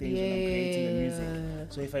feeling those things when I'm creating the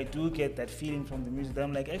music? So if I do get that feeling from the music, then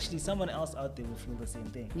I'm like, actually someone else out there will feel the same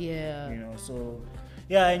thing. Yeah. You know, so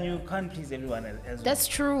Yeah, and you can't please everyone as That's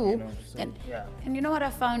well, true. you know, so, and, yeah. and you know what I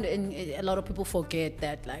found? In a lot of people forget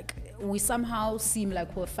that, like, we somehow seem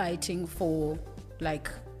like we're fighting for like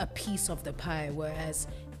a piece of the pie, whereas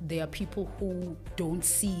there are people who don't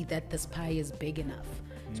see that this pie is big enough.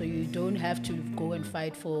 So you don't have to go and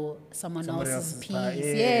fight for someone Somebody else's else's piece. pie.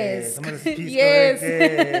 Yeah, Yes. someone else's piece, Yes.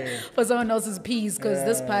 correct. Yeah. For someone else's piece, because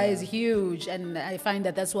this pie is Yeah. huge, and I find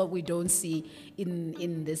that that's what we don't see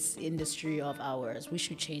in this industry of ours. We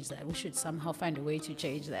should change that. We should somehow find a way to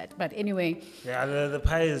change that. But anyway, Yeah, the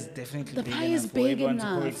pie is definitely The big pie enough is for big everyone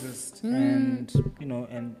enough. to coexist and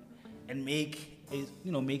and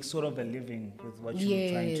make sort of a living with what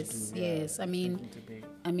you're trying to do. yes, Yeah, yes. I mean, definitely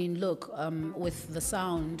big. look, with the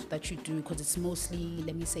sound that you do, because it's mostly,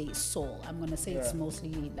 let me say, soul. I'm gonna say it's Yeah.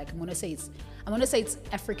 mostly like I'm gonna say it's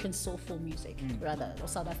African soulful music, rather, or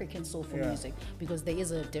South African soulful Yeah. music, because there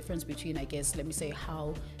is a difference between, I guess, let me say,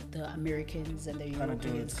 how the Americans and the Kinda do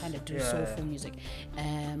Europeans it. kind of do Yeah, soulful yeah. music.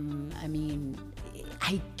 I mean,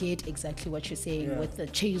 I get exactly what you're saying Yeah. with the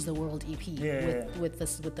Change the World EP. Yeah, with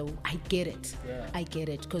the I get it. Yeah. I get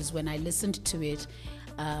it, because when I listened to it,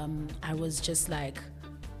 I was just like,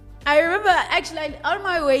 I remember actually on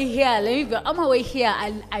my way here,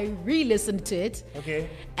 I re-listened to it, Okay,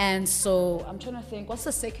 and so I'm trying to think, what's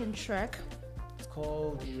the second track? it's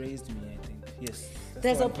called "You Raised Me," I think. Yes. that's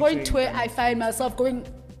There's the a one point featuring where I Danny. find myself going,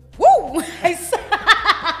 woo!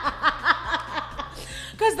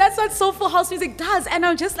 Because that's what soulful house music does, and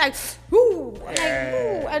I'm just like, woo, like,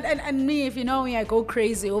 woo. And me, if you know me, I go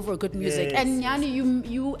crazy over good music. Yes, And Nyani,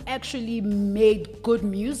 you actually made good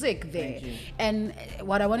music there. Thank you. And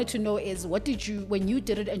what I wanted to know is, when you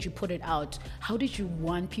did it and you put it out, how did you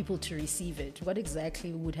want people to receive it? What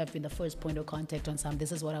exactly would have been the first point of contact on some?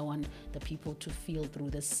 This is what I want the people to feel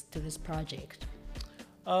through this project.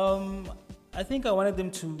 I think I wanted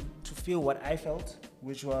them to feel what I felt,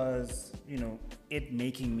 which was, it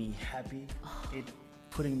making me happy, it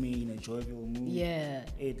putting me in a joyful mood, Yeah.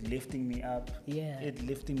 it lifting me up, Yeah. it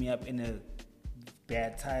lifting me up in a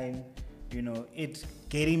bad time, it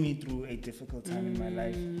getting me through a difficult time in my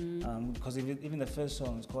life. Because even the first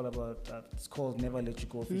song is called "Never Let You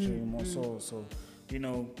Go" featuring More Soul. So,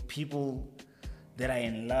 people that are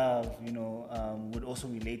in love, would also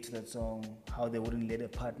relate to that song, how they wouldn't let a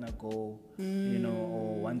partner go,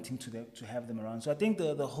 or wanting to have them around. So I think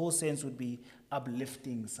the whole sense would be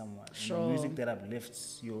uplifting someone. Sure. Music that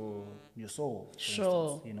uplifts your soul, for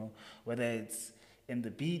Sure. instance, whether it's in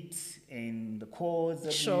the beat, in the chords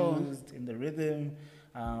that Sure. you used, in the rhythm,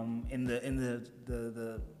 in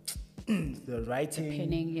the the writing, The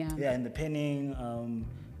penning, yeah. in the penning,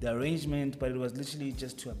 the arrangement, but it was literally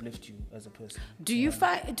just to uplift you as a person. Do you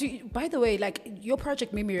find? By the way, like, your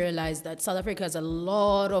project made me realize that South Africa has a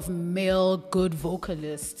lot of male good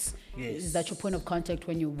vocalists. Yes. Is that your point of contact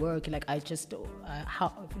when you work? Like,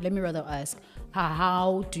 let me rather ask,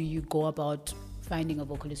 how do you go about finding a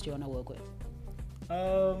vocalist you want to work with?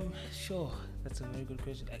 Sure, that's a very good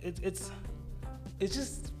question. It's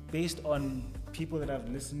just based on people that I've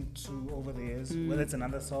listened to over the years, whether it's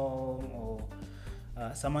another song or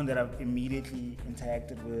someone that I've immediately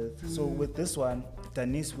interacted with. So with this one,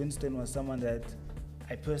 Denise Winston was someone that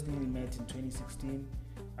I personally met in 2016.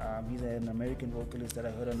 He's an American vocalist that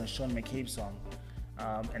I heard on a Sean McCabe song.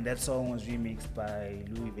 And that song was remixed by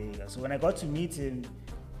Louis Vega. So when I got to meet him,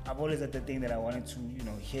 I've always had the thing that I wanted to,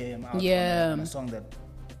 hear him out Yeah. on a song that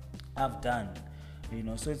I've done.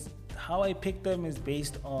 So it's how I picked them is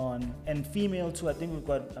based on, and female too. I think we've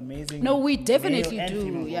got amazing. No, we definitely male and do.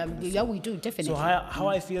 female Yeah, vocalists. yeah, we do definitely. So how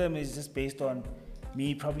I feel them is just based on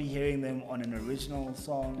me probably hearing them on an original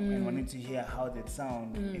song and wanting to hear how they'd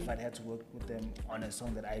sound if I'd had to work with them on a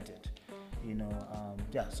song that I did.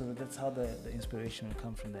 So that's how the inspiration would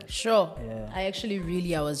come from there. Sure. Yeah.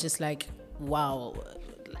 I was just like, wow.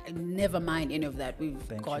 Like, never mind any of that. We've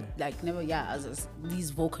Thank got you.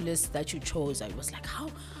 these vocalists that you chose. I was like,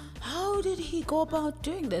 how did he go about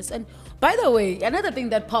doing this? And by the way, another thing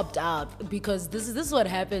that popped out, because this is what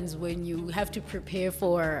happens when you have to prepare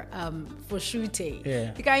for shooting.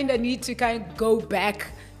 Yeah. You kind of need to go back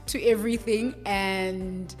to everything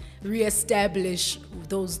and reestablish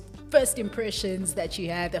those first impressions that you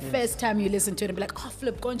had, the first time you listen to it and be like, oh,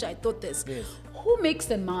 Flip Gonja, I thought this. Yes. Who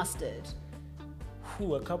mixed and mastered?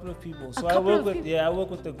 A couple of people. So A couple of people. I work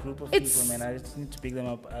with a group of It's- people, man. I just need to pick them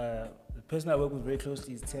up. The person I work with very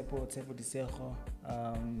closely is Tepo Disejo.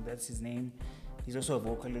 That's his name. He's also a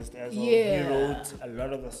vocalist as well. Yeah. He wrote a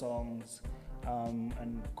lot of the songs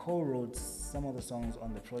and co-wrote some of the songs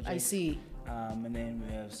on the project. I see. And then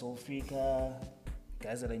we have Soul Freaka,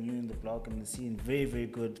 guys that are new in the block and the scene. Very, very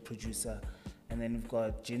good producer. And then we've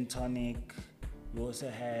got Gin Tonic. We also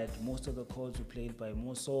had most of the chords were played by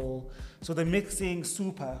Mo Soul. So the mixing,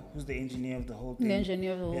 Super, who's the engineer of the whole thing. The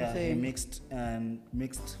engineer of the whole thing. He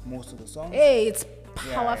mixed most of the songs. Hey, it's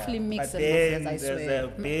powerfully mixed. But and then mastered, I there's swear. a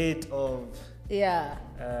bit of Yeah.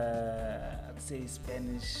 I'd say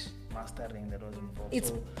Spanish mastering that was involved. It's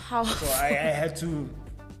so, powerful. So I had to,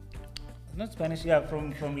 not Spanish,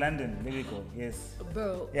 from London. There we go. Yes.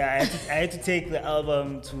 Bro. Yeah, I had to take the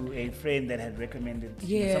album to a friend that had recommended.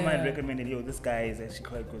 Yeah. Someone had recommended, yo, this guy is actually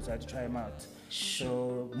quite good, so I had to try him out.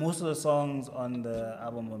 So most of the songs on the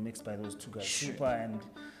album were mixed by those two guys, Super and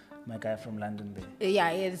my guy from London there.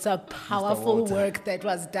 Yeah, it's a powerful Walter. work that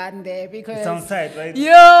was done there because It sounds tight, right?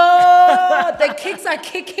 yo, the kicks are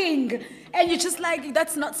kicking, and you're just like,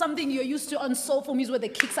 that's not something you're used to on soulful music where the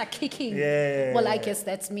kicks are kicking. Yeah. Well, I guess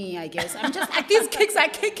that's me. I guess I'm just like, these kicks are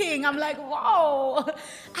kicking. I'm like, wow.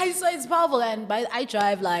 I saw it's powerful, and I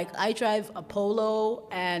drive a Polo,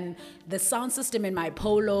 and the sound system in my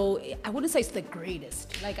Polo, I wouldn't say it's the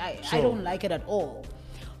greatest. Like I don't like it at all.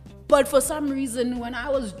 But for some reason, when I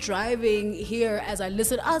was driving here, as I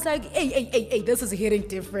listened, I was like, hey, this is hitting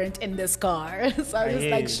different in this car. So I was just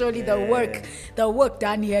like, surely the work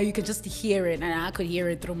done here, you could just hear it. And I could hear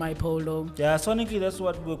it through my Polo. Yeah, sonically, that's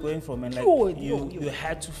what we're going from. And like, you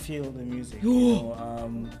had to feel the music.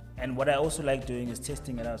 And what I also like doing is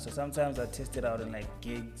testing it out. So sometimes I test it out in like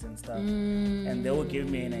gigs and stuff. And they will give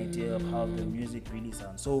me an idea of how the music really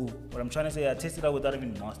sounds. So what I'm trying to say, I test it out without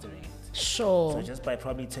even mastering it. Sure. So just by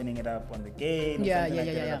probably turning it up on the gain or something like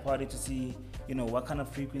that at a party to see, what kind of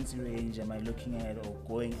frequency range am I looking at or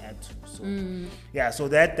going at. So so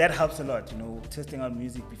that helps a lot, testing out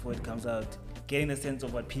music before it comes out, getting a sense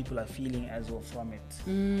of what people are feeling as well from it.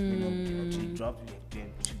 Do you drop the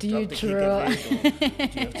kick a bit, or do you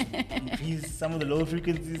have to increase some of the low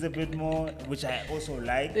frequencies a bit more, which I also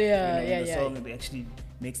like. The song, it actually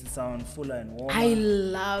makes it sound fuller and warmer. I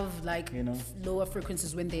love lower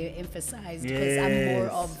frequencies when they're emphasized because I'm more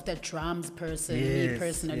of the drums person. Me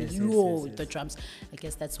personally, the drums. I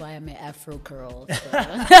guess that's why I'm an Afro girl. So.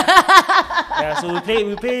 So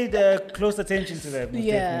we paid close attention to that.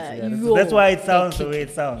 So that's why it sounds the way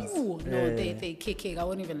it sounds. They kicking. I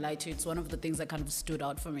won't even lie to you. It's one of the things that kind of stood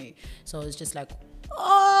out for me. So it's just like,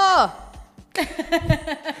 oh.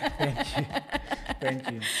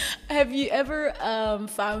 Thank you. Have you ever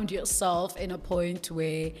found yourself in a point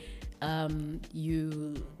where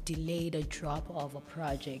you delayed a drop of a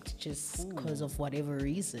project just because of whatever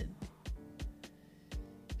reason?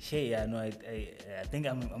 I think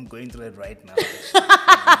I'm going through it right now.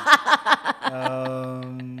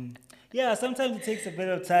 Sometimes it takes a bit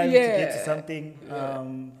of time to get to something,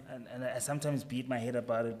 and I sometimes beat my head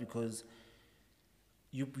about it because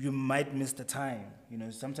you might miss the time.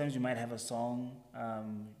 Sometimes you might have a song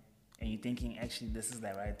and you're thinking, actually, this is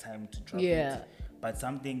the right time to drop it. But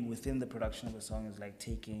something within the production of a song is like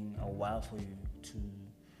taking a while for you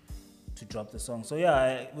to drop the song. So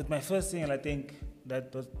with my first single, I think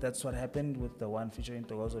that's what happened with the one featuring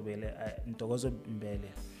Ntokozo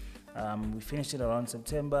Mbele. We finished it around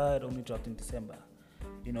September. It only dropped in December.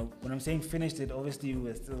 When I'm saying finished it, obviously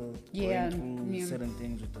we're still going through certain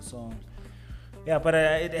things with the song. Yeah, but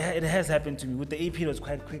it has happened to me. With the EP, it was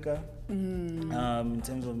quite quicker in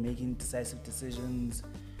terms of making decisive decisions.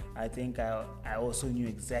 I think I also knew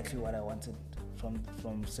exactly what I wanted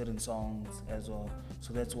from certain songs as well.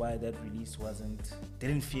 So that's why that release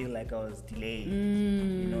didn't feel like I was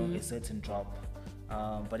delaying, a certain drop.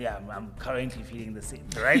 But I'm currently feeling the same.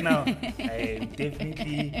 Right now, I'm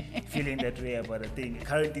definitely feeling that way about the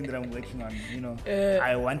current thing that I'm working on.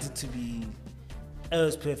 I want it to be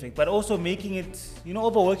was perfect, but also making it,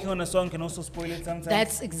 overworking on a song can also spoil it sometimes.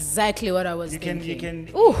 That's exactly what I was thinking.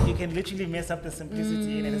 You can literally mess up the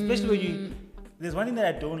simplicity, and especially when there's one thing that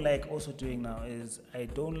I don't like also doing now is I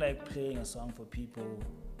don't like playing a song for people.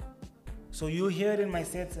 So you hear it in my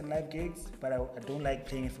sets and live gigs, but I don't like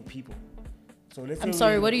playing it for people. So let's say I'm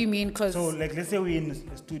sorry, what do you mean? So let's say we're in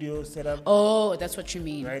a studio setup. Oh, that's what you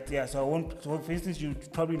mean. Right, yeah. So I won't. So for instance, you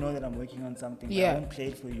probably know that I'm working on something. But I won't play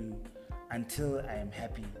it for you until I am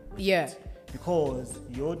happy with it. Because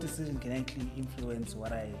your decision can actually influence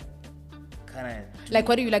what I kind of do. Like,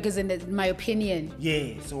 what do you like is in my opinion?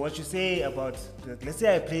 Yeah, so what you say about, let's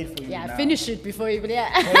say I played for you now. Finish it before you,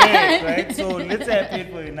 Correct, right? So let's say I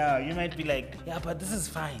played for you now. You might be like, yeah, but this is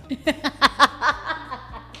fine.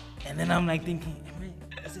 And then I'm like thinking,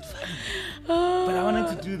 is it fine? But I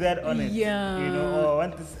wanted to do that on it. Or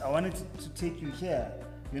I wanted to take you here.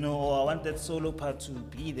 Or I want that solo part to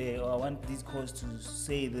be there, or I want these chords to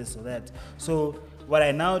say this or that. So what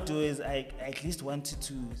I now do is I at least want it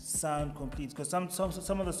to sound complete, because some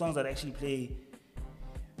of the songs that I actually play,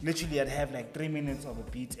 literally I'd have like 3 minutes of a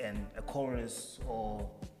beat and a chorus or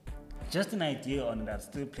just an idea on it. I'd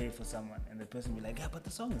still play for someone, and the person would be like, yeah, but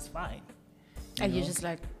the song is fine. And you're just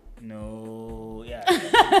like, no, yeah, we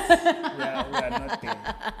are not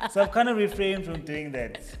there. So I've kind of refrained from doing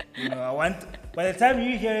that. I want, by the time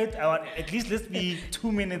you hear it, I want, at least let's be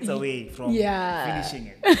 2 minutes away from finishing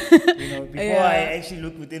it. Before I actually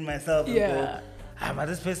look within myself and go, but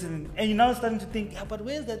this person, and you're now starting to think, yeah, but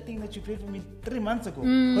where's that thing that you played for me 3 months ago?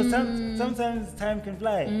 Because sometimes time can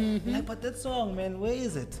fly. You're like, but that song, man, where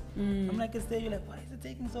is it? I'm like, it's there. You're like, why is it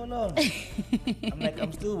taking so long? I'm like,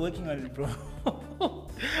 I'm still working on it, bro.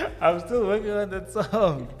 I'm still working on that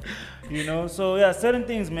song. So yeah, certain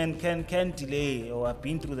things, man, can delay, or I've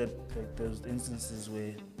been through that, like those instances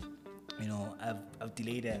where I've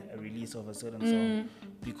delayed a release of a certain song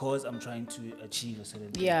because I'm trying to achieve a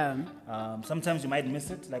certain thing. Yeah. Sometimes you might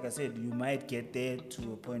miss it. Like I said, you might get there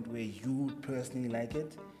to a point where you personally like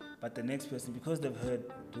it, but the next person, because they've heard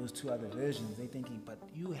those 2 other versions, they're thinking, but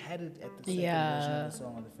you had it at the second version of the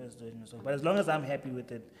song or the first version of the song. But as long as I'm happy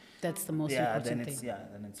with it, that's the most important thing.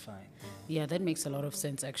 Then it's fine. Yeah, that makes a lot of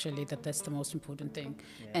sense, actually, that's the most important thing.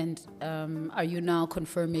 Yeah. And are you now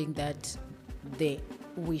confirming that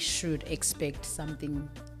we should expect something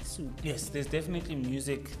soon? Yes, there's definitely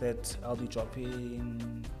music that I'll be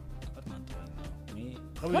dropping. What month are we in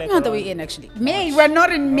now? May? What month are we in, actually? May. We're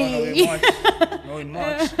not in May. No, in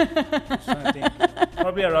March. Just trying to think.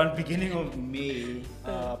 Probably around beginning of May.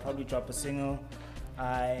 Probably drop a single.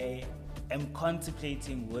 I am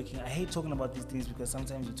contemplating working. I hate talking about these things because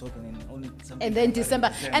sometimes you're talking in only something. And then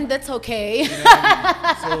December. And that's okay.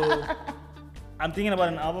 So I'm thinking about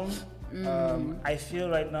an album. I feel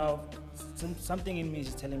right now something in me is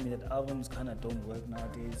just telling me that albums kind of don't work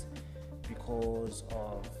nowadays because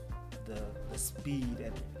of the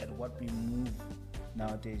speed at what we move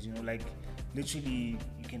nowadays. Like literally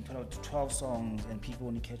you can put out 12 songs and people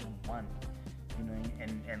only catch on one.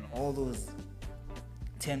 And all those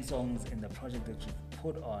 10 songs in the project that you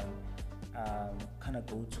put on kind of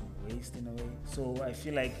go to waste in a way. So I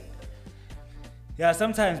feel like, yeah,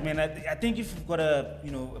 sometimes, man, I think if you've got a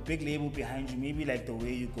big label behind you, maybe like the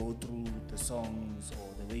way you go through the songs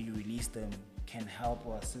or the way you release them can help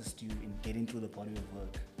or assist you in getting through the body of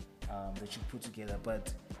work that you put together.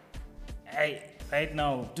 But right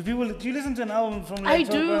now, do you listen to an album from like I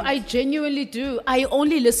do. I genuinely do. I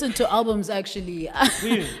only listen to albums, actually.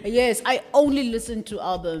 Really? Yes, I only listen to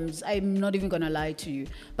albums. I'm not even going to lie to you.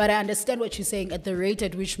 But I understand what you're saying. At the rate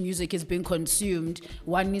at which music is being consumed,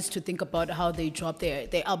 one needs to think about how they drop their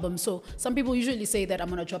album. So some people usually say that I'm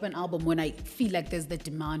going to drop an album when I feel like there's the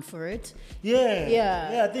demand for it.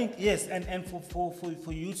 Yeah, I think, yes. And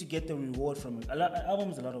for you to get the reward from it,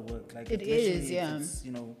 album is a lot of work. Like it is, yeah.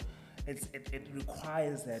 It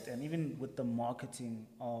requires that, and even with the marketing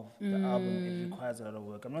of the album, it requires a lot of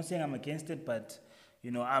work. I'm not saying I'm against it, but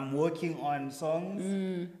I'm working on songs,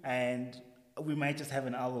 and we might just have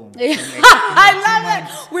an album. I love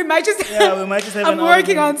that. We might just have an album. I'm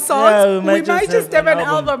working on songs. Yeah, we might just have an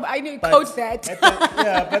album. I need to quote that.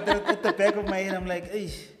 But at the back of my head, I'm like,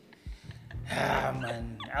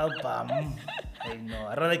 man, album. I know.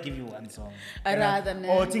 I'd rather give you one song. I'd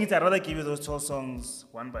rather give you those 12 songs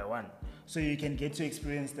one by one, so you can get to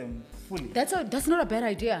experience them fully. That's not a bad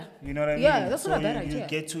idea. You know what I mean? Yeah, that's not a bad idea. You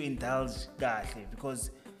get to indulge gahle because,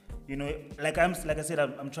 like I said,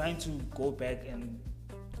 I'm trying to go back and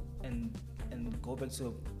go back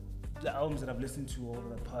to the albums that I've listened to over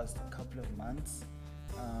the past couple of months,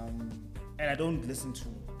 and I don't listen to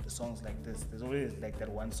the songs like this. There's always like that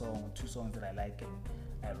one song or 2 songs that I like and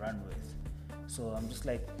I run with. So I'm just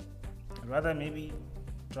like, I'd rather maybe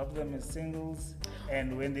drop them as singles,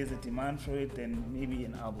 and when there's a demand for it, then maybe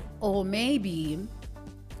an album. Or maybe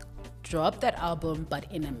drop that album but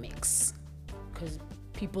in a mix. Because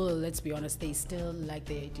people, let's be honest, they still like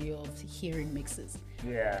the idea of hearing mixes.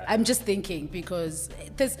 Yeah. I'm just thinking because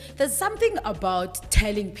there's something about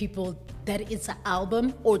telling people that it's an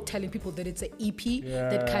album or telling people that it's an EP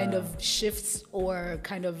that kind of shifts or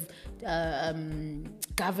kind of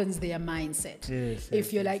governs their mindset.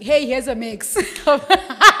 If you're like, hey, here's a mix.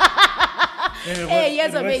 Hey,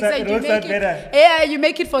 here's a mix. Like you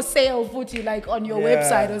make it for sale, put you like on your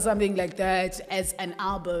website or something like that as an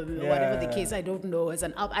album, whatever the case. I don't know, as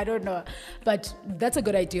an album, I don't know, but that's a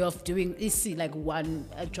good idea of doing. Like one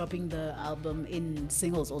dropping the album in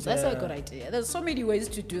singles. Also, that's a good idea. There's so many ways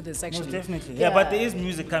to do this. Actually, most definitely. Yeah, but there is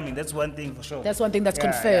music coming. That's one thing for sure. That's one thing that's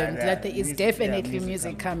confirmed. That there is definitely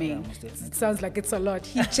music coming. It sounds like it's a lot.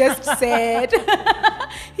 He just said.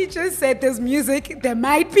 He just said there's music. There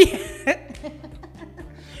might be.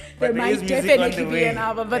 There there is might music definitely on the be an way.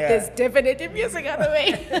 album, but Yeah. there's definitely music on the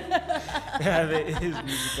way. Yeah, there is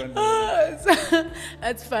music on the way. So,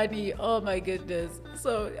 that's funny. Oh my goodness.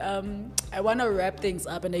 So I want to wrap things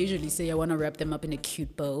up, and I usually say I want to wrap them up in a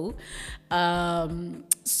cute bow.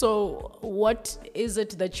 So what is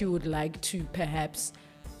it that you would like to perhaps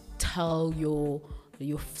tell your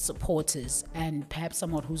supporters, and perhaps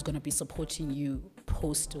someone who's going to be supporting you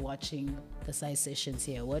post watching the side sessions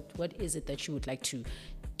here? What is it that you would like to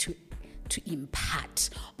impart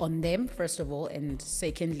on them, first of all, and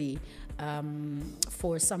secondly,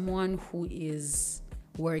 for someone who is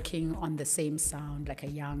working on the same sound, like a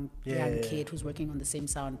young kid who's working on the same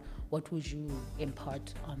sound, what would you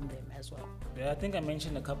impart on them as well? Yeah, I think I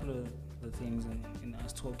mentioned a couple of the things in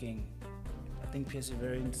us talking. I think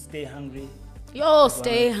perseverance, stay hungry. Yo,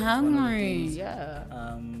 stay It's one of the hungry. things. Yeah.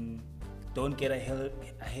 Don't get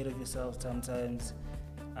ahead of yourself sometimes.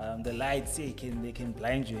 The lights, they can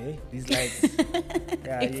blind you, eh? These lights.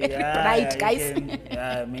 Very bright, guys.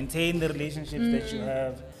 Maintain the relationships that you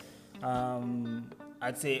have.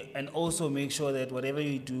 I'd say, and also make sure that whatever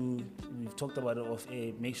you do, we've talked about it off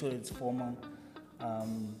air, make sure it's formal.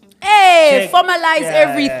 Hey, formalize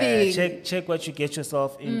everything. Check what you get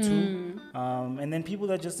yourself into. And then people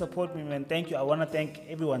that just support me, man, thank you. I want to thank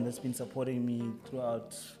everyone that's been supporting me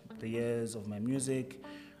throughout the years of my music,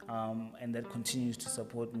 and that continues to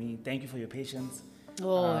support me. Thank you for your patience.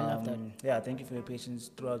 Oh, I love that. Yeah, thank you for your patience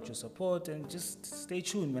throughout your support, and just stay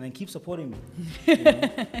tuned, man, and keep supporting me. You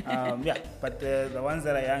know? But the ones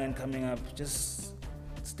that are young and coming up, just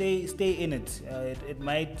stay in it. It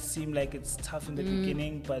might seem like it's tough in the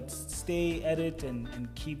beginning, but stay at it and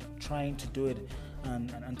keep trying to do it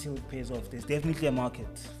until it pays off. There's definitely a market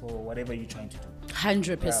for whatever you're trying to do.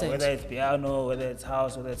 100%. Whether it's piano, whether it's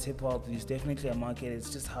house, whether it's hip hop, there's definitely a market.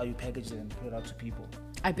 It's just how you package it and put it out to people.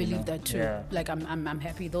 I believe that too. Yeah. Like I'm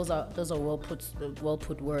happy. Those are well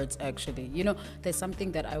put words actually. You know, there's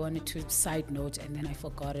something that I wanted to side note and then I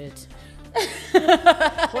forgot it.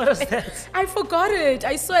 What was that? I forgot it.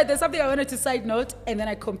 I swear there's something I wanted to side note and then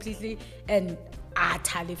I completely and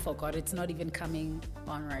utterly forgot. It's not even coming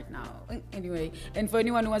on right now. Anyway, and for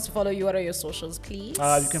anyone who wants to follow you, what are your socials, please?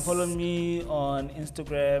 You can follow me on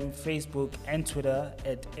Instagram, Facebook, and Twitter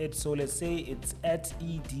at EdSoulSA. It's at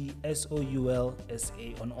EDSOULSA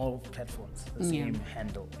on all platforms. The same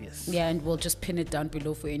handle, yes. Yeah, and we'll just pin it down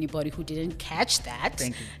below for anybody who didn't catch that.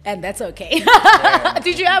 Thank you. And that's okay.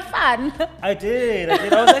 Did you have fun? I did. I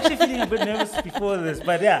was actually feeling a bit nervous before this,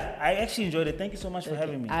 but yeah, I actually enjoyed it. Thank you so much for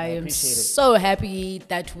having me. I am appreciate it. so happy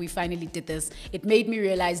that we finally did this. It made me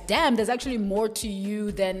realize, damn, there's actually more to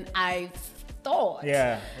you than I thought.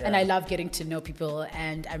 Yeah. And I love getting to know people,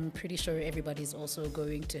 and I'm pretty sure everybody's also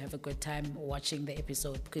going to have a good time watching the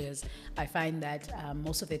episode, because I find that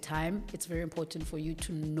most of the time it's very important for you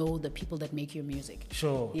to know the people that make your music.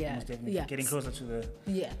 Sure. Yeah. Most definitely. Yeah. Getting closer to the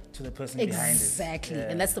person behind it. Exactly. Yeah.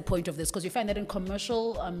 And that's the point of this, because you find that in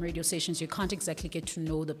commercial radio stations, you can't exactly get to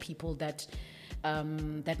know the people that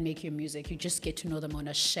make your music. You just get to know them on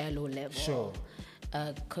a shallow level. Sure.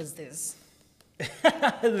 Because there's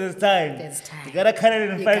time. time. You gotta cut it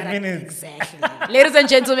in You 5 gotta- minutes. Exactly. Ladies and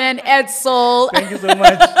gentlemen, Ed Soul. Thank you so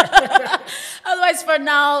much. Otherwise, for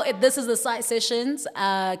now, this is the side sessions.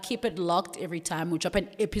 Keep it locked every time. We drop an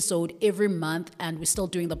episode every month, and we're still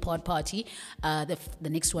doing the pod party. The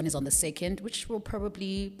next one is on the 2nd, which will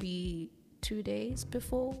probably be 2 days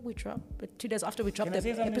before we drop, but 2 days after we drop Can I say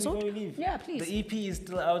the something episode. before we leave? Yeah, please. The EP is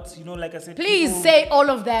still out. You know, like I said. Please people- say all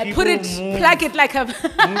of that. Put it, people move- plug it like a.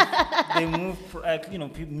 They move,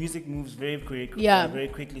 music moves very quick, Yeah. very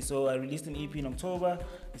quickly. So I released an EP in October.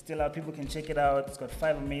 It's still out. People can check it out. It's got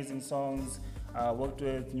 5 amazing songs. Worked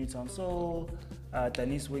with Newtown Soul,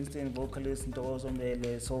 Denise Winston, vocalist, Ntokozo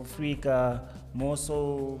Mbele, Soul Freaka,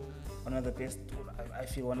 Moso, one of the best. I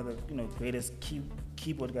feel one of the greatest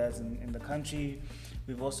keyboard guys in the country.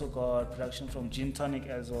 We've also got production from Gin Tonic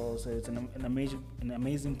as well. So it's an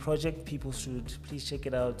amazing project. People should please check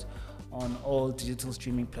it out on all digital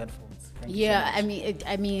streaming platforms. Thank you so Yeah, much.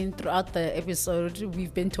 I mean, throughout the episode,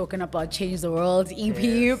 we've been talking about Change the World EP,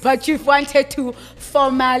 Yes. but you've wanted to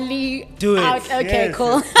formally Do it. out. Okay, Yes,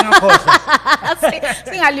 cool. yes. No, of course.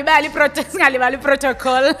 Singalibali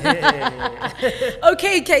protocol.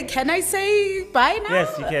 Okay, can I say bye now?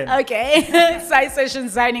 Yes, you can. Okay, side session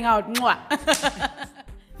signing out. Mwah.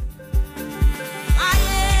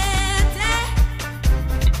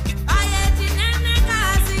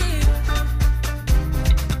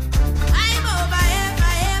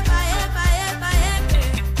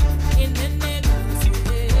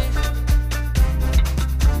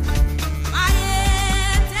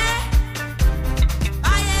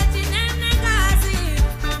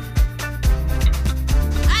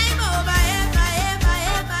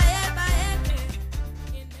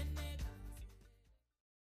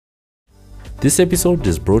 This episode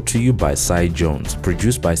is brought to you by Sai Jones,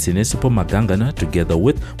 produced by Sinesipo Magangana together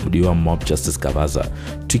with Mudiwa Mob Justice Gavaza.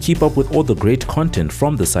 To keep up with all the great content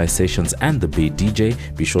from the Sai Sessions and the Bay DJ,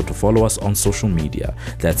 be sure to follow us on social media.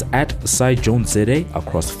 That's at Sai Jones ZA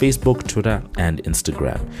across Facebook, Twitter, and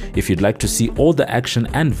Instagram. If you'd like to see all the action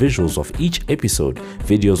and visuals of each episode,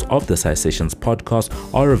 videos of the Sai Sessions podcast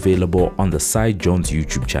are available on the Sai Jones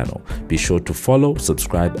YouTube channel. Be sure to follow,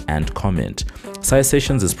 subscribe, and comment. Sai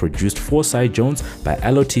Sessions is produced for Sai Jones by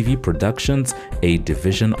Allo TV Productions, a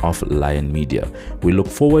division of Lion Media. We look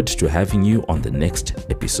forward to having you on the next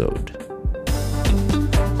episode.